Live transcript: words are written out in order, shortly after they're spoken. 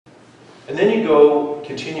And then you go,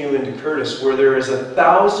 continue into Curtis, where there is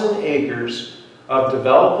 1,000 acres of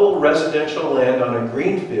developable residential land on a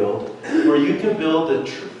green field where you can build the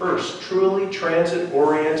first truly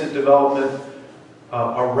transit-oriented development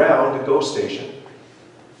around a GO station.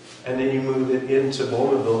 And then you move it into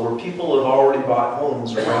Bowmanville where people have already bought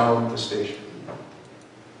homes around the station.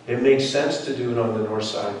 It makes sense to do it on the north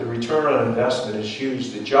side. The return on investment is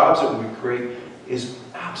huge. The jobs that we create is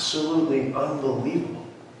absolutely unbelievable.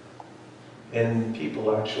 And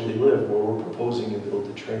people actually live where we're proposing to build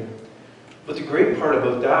the train. But the great part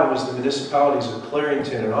about that was the municipalities of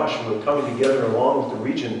Clarington and Oshawa coming together along with the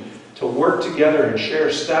region to work together and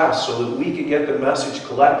share staff so that we could get the message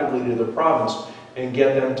collectively to the province and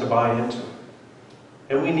get them to buy into it.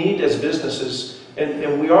 And we need as businesses,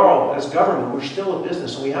 and we are, as government, we're still a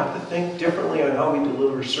business, and we have to think differently on how we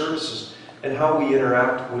deliver services and how we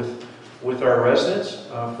interact with our residents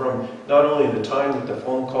from not only the time that the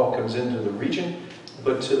phone call comes into the region,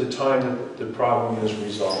 but to the time that the problem is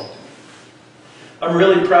resolved. I'm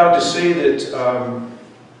really proud to say that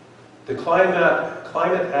the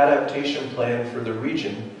climate adaptation plan for the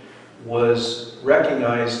region was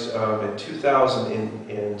recognized in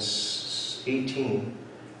 2018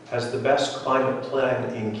 as the best climate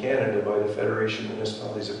plan in Canada by the Federation of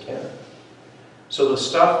Municipalities of Canada. So the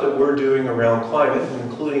stuff that we're doing around climate,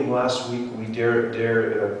 including last week we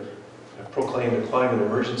proclaimed a climate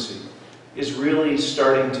emergency, is really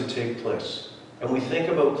starting to take place. And we think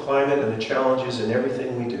about climate and the challenges in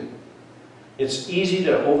everything we do. It's easy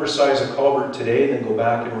to oversize a culvert today and then go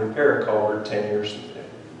back and repair a culvert 10 years from today.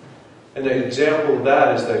 And the example of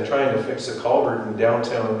that is that trying to fix a culvert in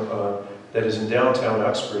downtown, that is in downtown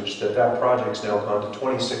Uxbridge, that project's now gone to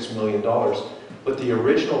 $26 million. But the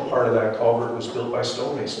original part of that culvert was built by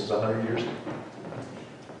stonemasons 100 years ago.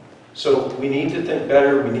 So we need to think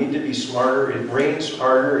better, we need to be smarter. It rains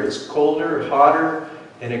harder, it's colder, hotter,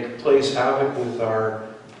 and it plays havoc with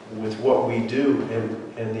what we do.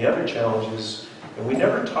 And the other challenge is, and we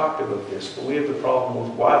never talked about this, but we have the problem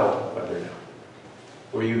with wild weather now,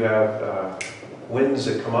 where you have winds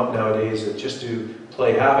that come up nowadays that just do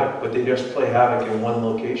play havoc, but they just play havoc in one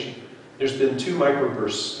location. There's been 2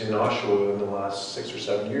 microbursts in Oshawa in the last 6 or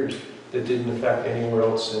 7 years that didn't affect anywhere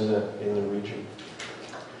else in the region.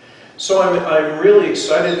 So I'm really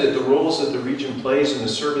excited at the roles that the region plays and the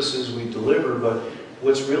services we deliver, but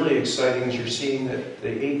what's really exciting is you're seeing that the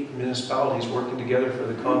 8 municipalities working together for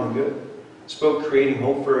the common good. It's about creating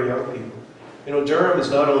hope for our young people. You know, Durham is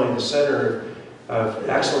not only the center of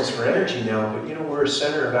excellence for energy now, but you know, we're a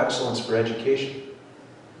center of excellence for education.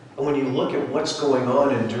 And when you look at what's going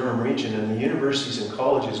on in Durham region and the universities and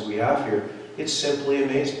colleges we have here, it's simply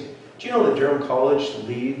amazing. Do you know that Durham College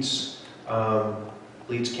leads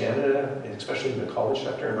Canada, especially in the college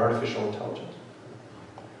sector, in artificial intelligence?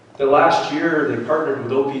 The last year, they partnered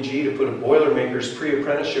with OPG to put a Boilermakers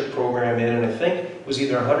pre-apprenticeship program in, and I think it was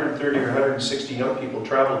either 130 or 160 young people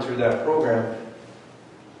traveled through that program.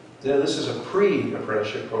 Now, this is a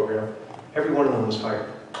pre-apprenticeship program. Every one of them was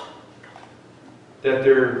hired. That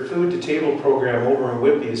their food-to-table program over in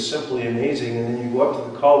Whitby is simply amazing, and then you go up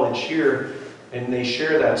to the college here, and they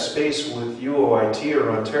share that space with UOIT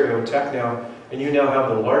or Ontario Tech now, and you now have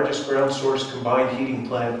the largest ground source combined heating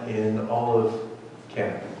plant in all of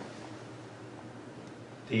Canada.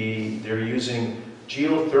 They're using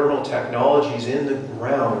geothermal technologies in the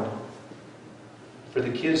ground for the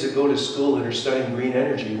kids that go to school that are studying green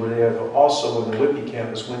energy, where they have also in the Whitby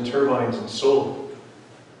campus wind turbines and solar.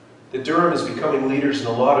 The Durham is becoming leaders in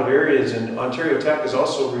a lot of areas, and Ontario Tech is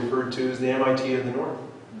also referred to as the MIT of the North.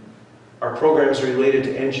 Our programs are related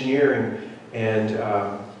to engineering, and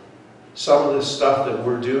some of the stuff that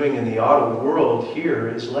we're doing in the auto world here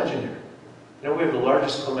is legendary. You know, we have the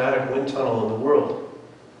largest climatic wind tunnel in the world.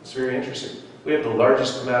 It's very interesting. We have the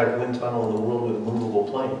largest climatic wind tunnel in the world with a movable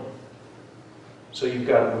plane. So you've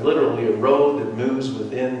got literally a road that moves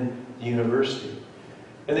within the university.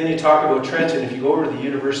 And then you talk about Trenton. If you go over to the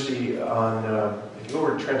university if you go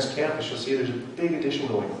over to Trent's campus, you'll see there's a big addition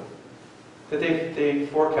going on. That they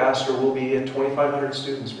forecast there will be at 2,500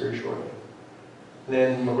 students very shortly. And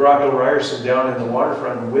then McGraw-Hill Ryerson down in the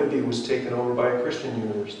waterfront in Whitby was taken over by a Christian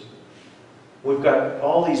university. We've got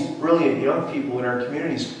all these brilliant young people in our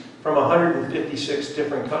communities from 156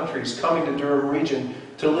 different countries coming to Durham region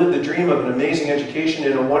to live the dream of an amazing education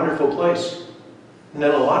in a wonderful place. And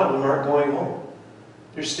then a lot of them aren't going home.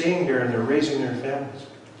 They're staying here and they're raising their families.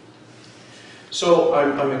 So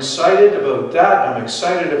I'm excited about that. I'm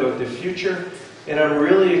excited about the future. And I'm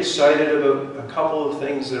really excited about a couple of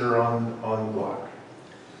things that are on the block.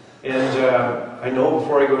 And I know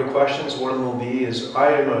before I go to questions, one of them will be is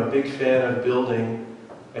I am a big fan of building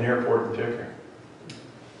an airport in Pickering.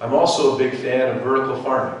 I'm also a big fan of vertical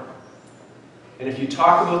farming. And if you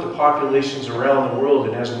talk about the populations around the world,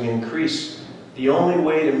 and as we increase, the only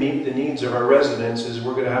way to meet the needs of our residents is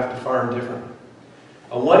we're going to have to farm differently.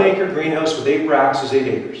 A 1 acre greenhouse with 8 racks is 8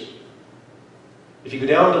 acres. If you go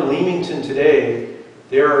down to Leamington today,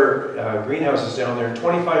 there are greenhouses down there,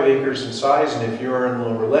 25 acres in size, and if you're in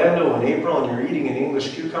Orlando in April and you're eating an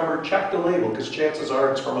English cucumber, check the label, because chances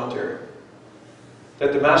are it's from Ontario.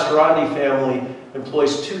 That the Mastroianni family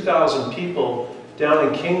employs 2,000 people down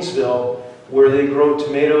in Kingsville, where they grow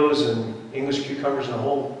tomatoes and English cucumbers and a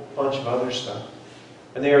whole bunch of other stuff.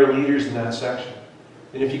 And they are leaders in that section.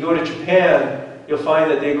 And if you go to Japan, you'll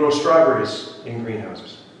find that they grow strawberries in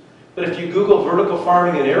greenhouses. But if you Google vertical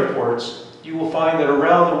farming in airports, you will find that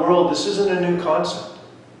around the world, this isn't a new concept.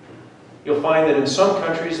 You'll find that in some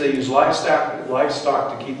countries, they use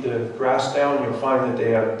livestock to keep the grass down. You'll find that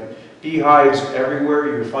they have beehives everywhere.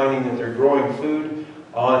 You're finding that they're growing food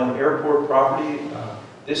on airport property.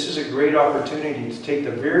 This is a great opportunity to take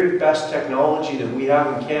the very best technology that we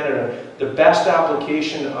have in Canada, the best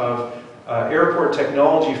application of airport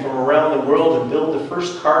technology from around the world, and build the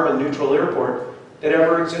first carbon neutral airport that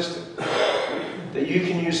ever existed. That you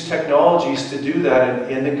can use technologies to do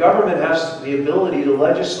that, and the government has the ability to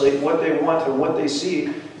legislate what they want and what they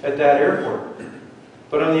see at that airport.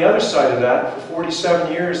 But on the other side of that, for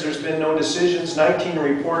 47 years, there's been no decisions, 19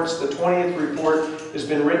 reports. The 20th report has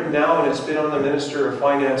been written now, and it's been on the Minister of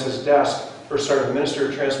Finance's desk, or sorry, the Minister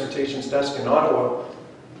of Transportation's desk in Ottawa,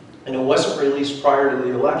 and it wasn't released prior to the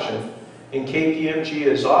election. And KPMG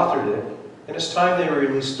has authored it, and it's time they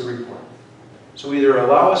released the report. So either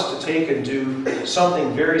allow us to take and do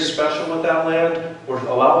something very special with that land, or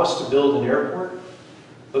allow us to build an airport,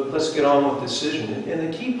 but let's get on with the decision.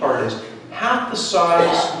 And the key part is, half the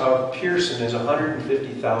size of Pearson is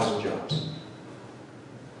 150,000 jobs.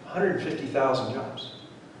 150,000 jobs.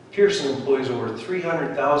 Pearson employs over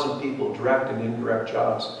 300,000 people, direct and indirect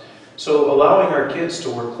jobs. So allowing our kids to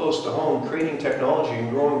work close to home, creating technology and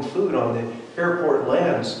growing food on the airport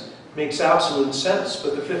lands makes absolute sense,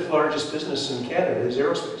 but the 5th largest business in Canada is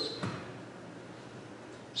aerospace.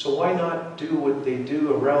 So why not do what they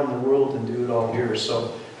do around the world and do it all here?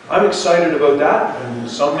 So I'm excited about that, and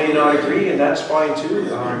some may not agree, and that's fine too.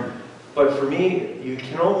 But for me, you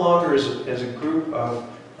can no longer, as a group of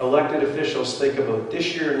elected officials, think about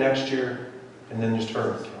this year, next year, and then just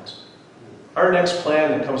term of council. Our next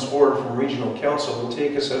plan that comes forward from regional council will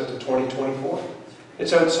take us out to 2024.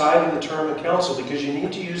 It's outside of the term of council, because you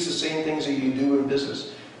need to use the same things that you do in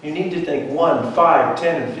business. You need to think 1, 5,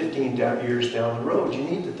 10, and 15 years down the road. You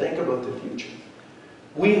need to think about the future.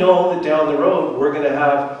 We know that down the road we're going to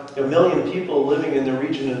have 1 million people living in the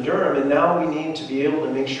region of Durham, and now we need to be able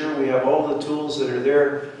to make sure we have all the tools that are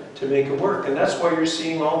there to make it work. And that's why you're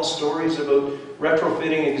seeing all the stories about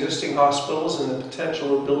retrofitting existing hospitals and the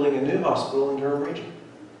potential of building a new hospital in Durham region.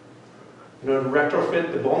 You know, to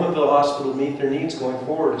retrofit the Bowmanville Hospital to meet their needs going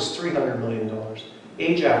forward is $300 million.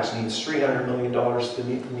 Ajax needs $300 million to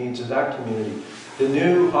meet the needs of that community. The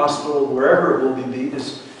new hospital, wherever it will be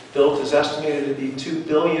built, is estimated to be $2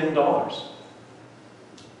 billion.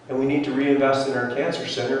 And we need to reinvest in our cancer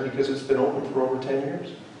center because it's been open for over 10 years.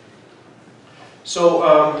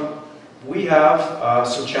 So we have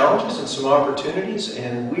some challenges and some opportunities,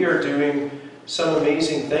 and we are doing some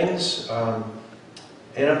amazing things.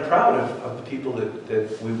 And I'm proud of the people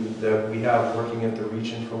that we have working at the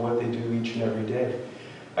region for what they do each and every day.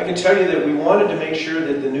 I can tell you that we wanted to make sure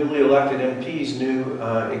that the newly elected MPs knew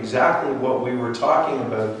exactly what we were talking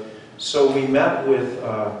about. So we met with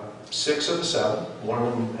 6 of the 7, one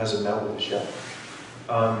of them hasn't met with us yet,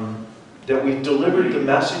 that we've delivered the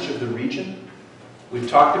message of the region. We've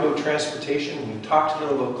talked about transportation, we've talked to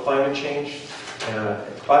them about climate change,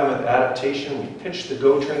 climate adaptation, we pitched the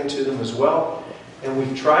GO train to them as well. And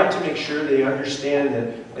we've tried to make sure they understand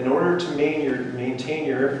that in order to maintain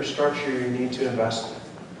your infrastructure, you need to invest in it.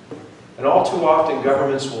 And all too often,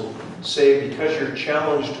 governments will say, because you're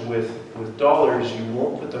challenged with dollars, you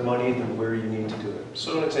won't put the money where you need to do it.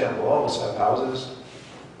 So an example, all of us have houses.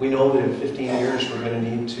 We know that in 15 years, we're going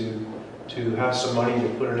to need to have some money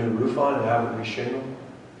to put a new roof on and have it reshingled.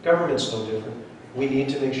 Government's no different. We need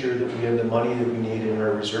to make sure that we have the money that we need in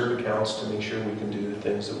our reserve accounts to make sure we can do the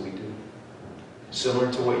things that we do.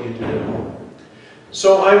 Similar to what you do at home.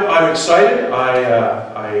 So I'm excited.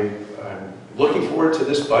 I'm looking forward to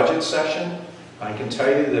this budget session. I can tell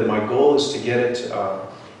you that my goal is to get it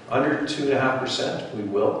under 2.5%. We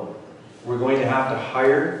will. We're going to have to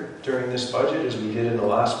hire during this budget, as we did in the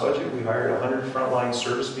last budget. We hired 100 frontline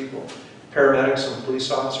service people, paramedics and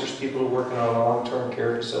police officers, people who work in our long-term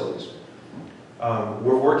care facilities.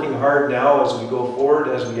 We're working hard now as we go forward,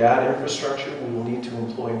 as we add infrastructure, we will need to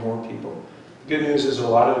employ more people. The good news is a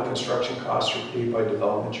lot of the construction costs are paid by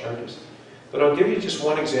development charges. But I'll give you just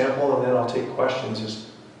one example and then I'll take questions.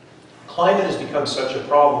 Climate has become such a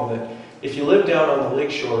problem that if you live down on the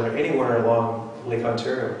lakeshore or anywhere along Lake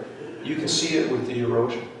Ontario, you can see it with the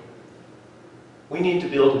erosion. We need to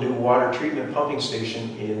build a new water treatment pumping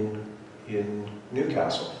station in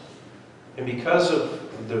Newcastle. And because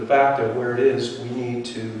of the fact of where it is, we need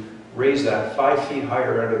to raise that 5 feet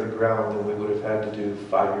higher out of the ground than we would have had to do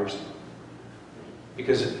 5 years ago.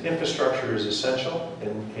 Because infrastructure is essential,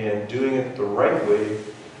 and doing it the right way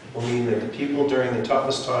will mean that the people during the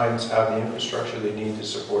toughest times have the infrastructure they need to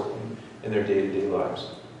support them in their day-to-day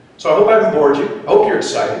lives. So I hope I haven't bored you. I hope you're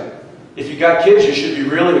excited. If you got kids, you should be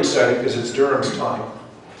really excited because it's Durham's time.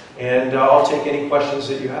 And I'll take any questions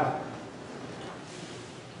that you have.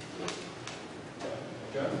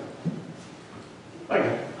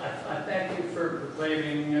 I thank you for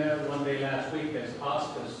proclaiming one day last week as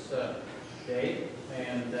Hospice Day.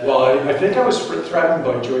 And, well, I think I was threatened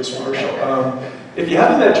by Joyce Marshall. If you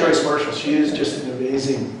haven't met Joyce Marshall, she is just an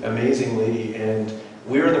amazing, amazing lady. And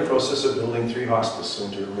we're in the process of building 3 hospices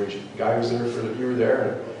in Durham region. Guy was there for, you were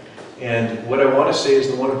there. And what I want to say is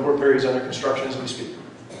the one in Port Perry is under construction as we speak.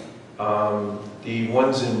 The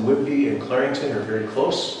ones in Whitby and Clarington are very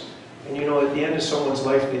close. And you know, at the end of someone's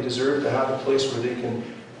life, they deserve to have a place where they can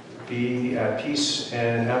be at peace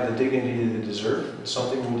and have the dignity they deserve. It's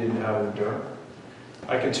something we didn't have in Durham.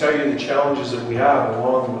 I can tell you the challenges that we have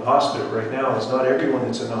along the hospital right now. It's not everyone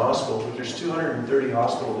that's in the hospital, but there's 230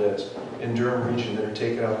 hospital beds in Durham region that are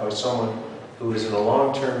taken up by someone who is in a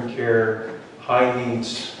long-term care, high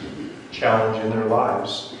needs challenge in their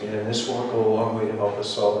lives. And this will go a long way to help us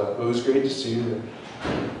solve that. But it was great to see you.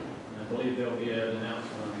 I believe there'll be an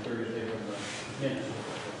announcement on Thursday from the minister.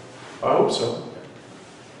 I hope so.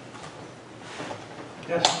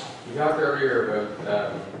 Yes? You talked earlier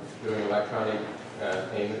about doing electronic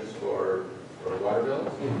payments for water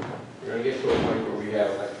bills. We're going to get to a point where we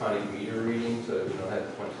have electronic meter readings so that we don't have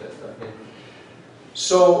to punch that stuff in.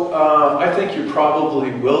 So I think you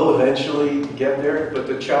probably will eventually get there, but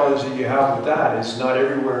the challenge that you have with that is not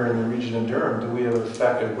everywhere in the region of Durham do we have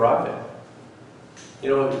effective broadband. You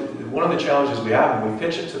know, one of the challenges we have, and we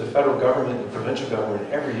pitch it to the federal government and the provincial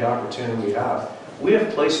government every opportunity we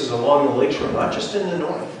have places along the lakeshore, not just in the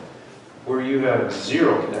north, where you have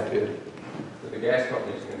zero connectivity. So the gas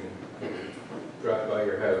companies can drop by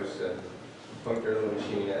your house and plunk their little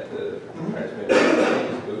machine at the transmitter.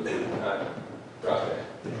 It's Bluetooth, not broadband.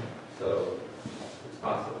 So it's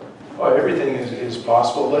possible. Oh, everything is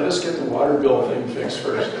possible. Let us get the water bill thing fixed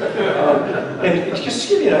first. And just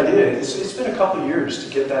to give you an idea, it's been a couple of years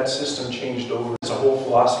to get that system changed over. It's a whole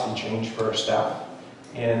philosophy change for our staff.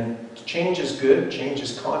 And change is good, change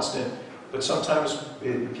is constant, but sometimes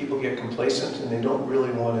people get complacent and they don't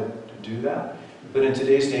really want to do that. But in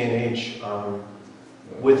today's day and age,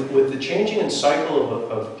 with the changing in cycle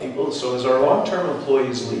of people, so as our long-term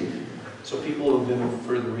employees leave, so people who have been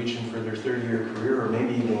for the region for their 30-year career, or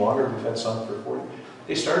maybe even longer, we've had some for 40,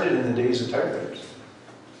 they started in the days of typewriters.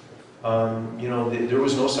 You know, there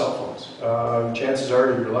was no cell phones. Chances are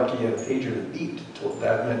you're lucky you had a pager that beeped.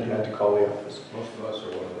 That meant you had to call the office. Most of us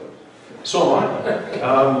are one of those. So am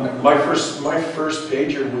I. My first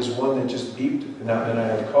pager was one that just beeped, and that meant I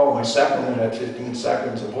had to call. My second one had 15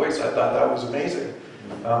 seconds of voice. I thought that was amazing.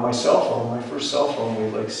 My cell phone, my first cell phone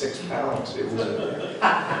weighed like 6 pounds. It was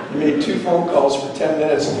you made 2 phone calls for 10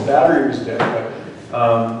 minutes and the battery was dead.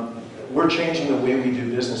 But we're changing the way we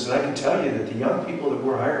do business, and I can tell you that the young people that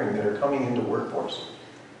we're hiring that are coming into workforce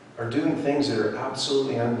are doing things that are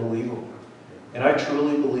absolutely unbelievable. And I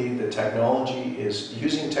truly believe that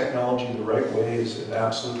using technology the right way is an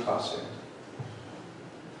absolute cost saving.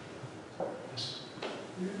 Yes. Are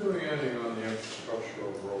you doing anything on the infrastructure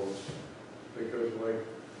of roads? Because like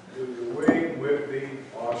the way Whitby,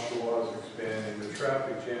 Oshawa is expanding, the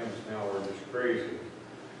traffic jams now are just crazy.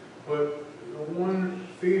 But the one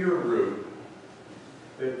feeder route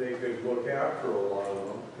that they could look after a lot of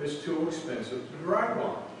them is too expensive to drive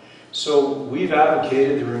on. So we've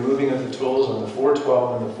advocated the removing of the tolls on the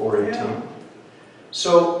 412 and the 418. Yeah.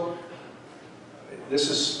 So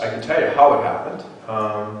I can tell you how it happened.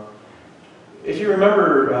 If you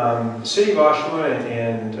remember, the city of Oshawa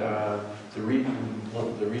and the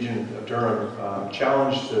region of Durham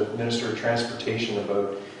challenged the Minister of Transportation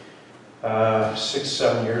about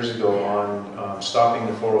 6-7 years ago on stopping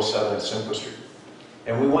the 407 at Simcoe Street.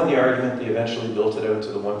 And we won the argument. They eventually built it out to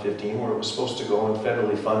the 115 where it was supposed to go and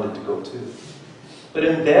federally funded to go to. But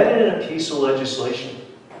embedded in a piece of legislation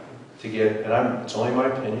to get, and it's only my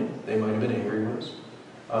opinion, they might have been angry with us.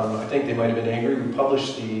 I think they might have been angry. We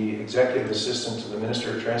published the executive assistant to the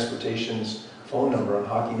Minister of Transportation's phone number on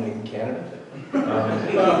Hockey Night in Canada.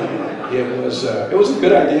 It was a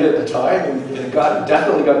good idea at the time, and it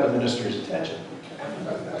definitely got the minister's attention.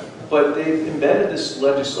 But they've embedded this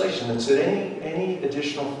legislation that said any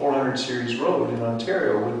additional 400 series road in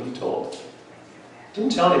Ontario would be tolled.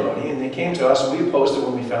 Didn't tell anybody, and they came to us, and we opposed it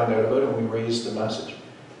when we found out about it, and we raised the message.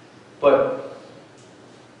 But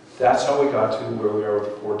that's how we got to where we are with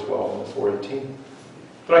the 412 and the 418.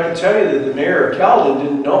 But I can tell you that the mayor of Caledon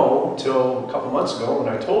didn't know until a couple months ago when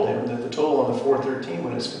I told him that the toll on the 413,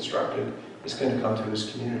 when it's constructed, is going to come to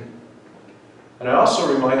his community. And I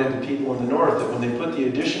also reminded the people in the north that when they put the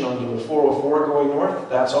addition onto the 404 going north,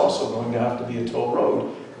 that's also going to have to be a toll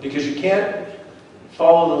road, because you can't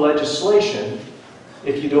follow the legislation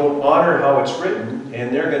if you don't honor how it's written,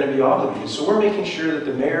 and they're going to be obligated. So we're making sure that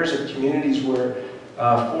the mayors of communities where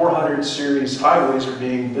 400 series highways are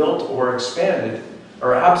being built or expanded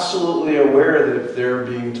are absolutely aware that they're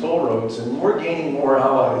being toll roads, and we're gaining more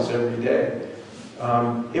allies every day.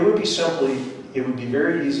 It would be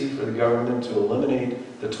very easy for the government to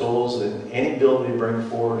eliminate the tolls in any bill they bring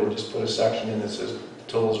forward and just put a section in that says the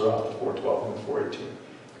tolls are off the 412 and the 418.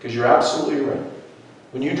 Because you're absolutely right.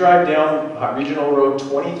 When you drive down Regional Road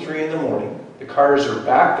 23 in the morning, the cars are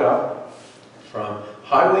backed up from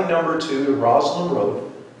Highway number 2 to Roslyn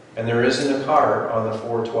Road, and there isn't a car on the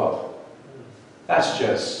 412. That's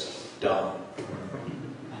just dumb.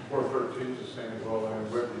 413 is the same as well,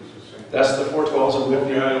 and Whitby's the same. That's the 412s and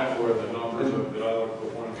Whitby. Yeah, I don't know where the numbers of the other, the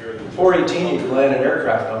one here. 418, you can land an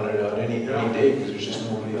aircraft on it on any day because there's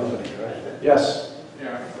just nobody on it. Yes?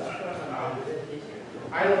 Yeah.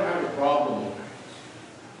 I don't have a problem with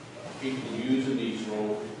people using these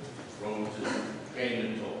roads as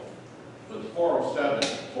paying the toll. But the 407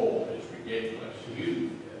 toll is ridiculous. You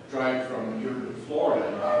drive from here to Florida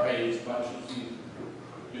and you pay as much as you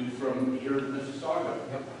do from here to Mississauga.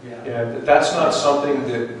 Yeah, that's not something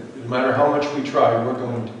that, no matter how much we try, we're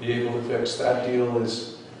going to be able to fix. That deal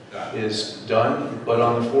is done. But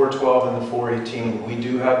on the 412 and the 418, we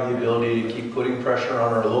do have the ability to keep putting pressure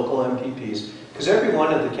on our local MPPs. Because every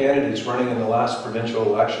one of the candidates running in the last provincial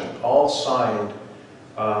election all signed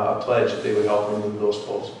a pledge that they would help remove those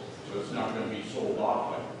tolls. So it's not going to be sold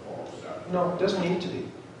off like the 407? No, it doesn't need to be.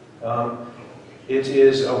 It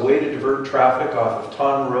is a way to divert traffic off of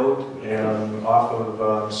Taunton Road and off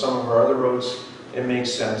of some of our other roads. It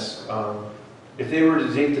makes sense. If they were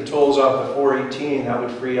to take the tolls off the 418, that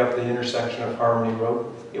would free up the intersection of Harmony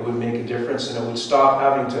Road. It would make a difference, and it would stop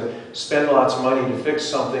having to spend lots of money to fix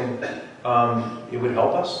something. It would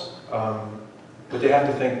help us, but they have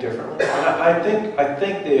to think differently. And I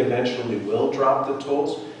think they eventually will drop the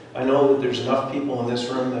tolls. I know that there's enough people in this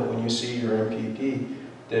room that when you see your MPP,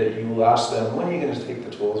 that you will ask them, when are you going to take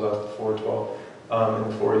the tolls off the 412 and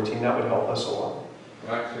the 418? That would help us a lot.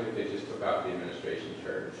 Well, actually, if they just took out the administration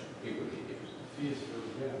charge, it would be used.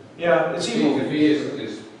 Yeah, it's even. The fee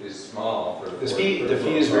is small. The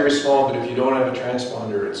fee is very small, but if you don't have a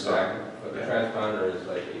transponder, it's not. Exactly. But the transponder is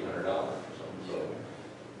like $800 or something.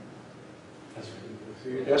 So.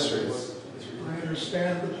 Yes, sir. I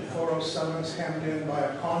understand that the 407 is hemmed in by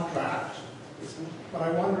a contract, but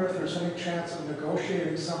I wonder if there's any chance of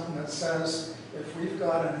negotiating something that says if we've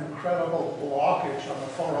got an incredible blockage on the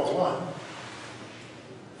 401,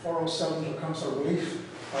 407 becomes a relief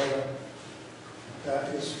item that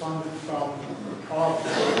is funded from the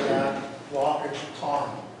profit of that blockage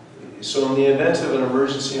time. So in the event of an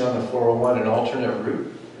emergency on the 401, an alternate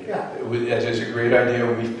route, Yeah. it is a great idea.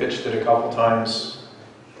 We've pitched it a couple times.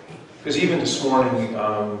 Because even this morning,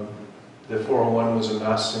 the 401 was a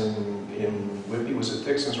mess in Whitby. Was it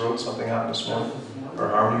Dixon's Road? Something happened this morning? Or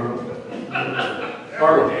Harmony Road?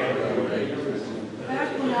 Margaret.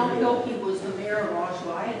 Back when Al Pilkey was the mayor of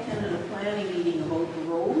Oshawa, I attended a planning meeting about the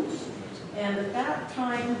roads. And at that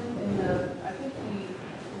time, in the, I think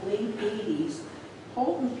the late 80s,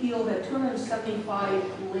 Halton Peel had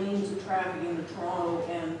 275 lanes of traffic in the Toronto,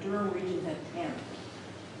 and Durham region had 10.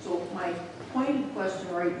 So my pointed question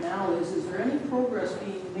right now is there any progress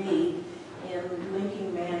being made in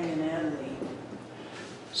linking Manning and Adelaide?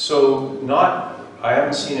 So I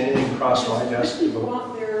haven't seen anything cross my desk. They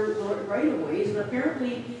want their right-of-ways, and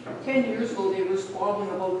apparently 10 years ago they were squabbling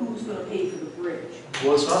about who's going to pay for the bridge.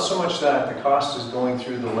 Well, it's not so much that. The cost is going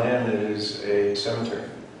through the land that is a cemetery.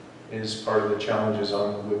 Is part of the challenges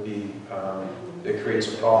on Whitby that creates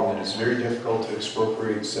a problem. And it's very difficult to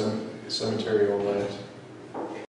expropriate cemetery land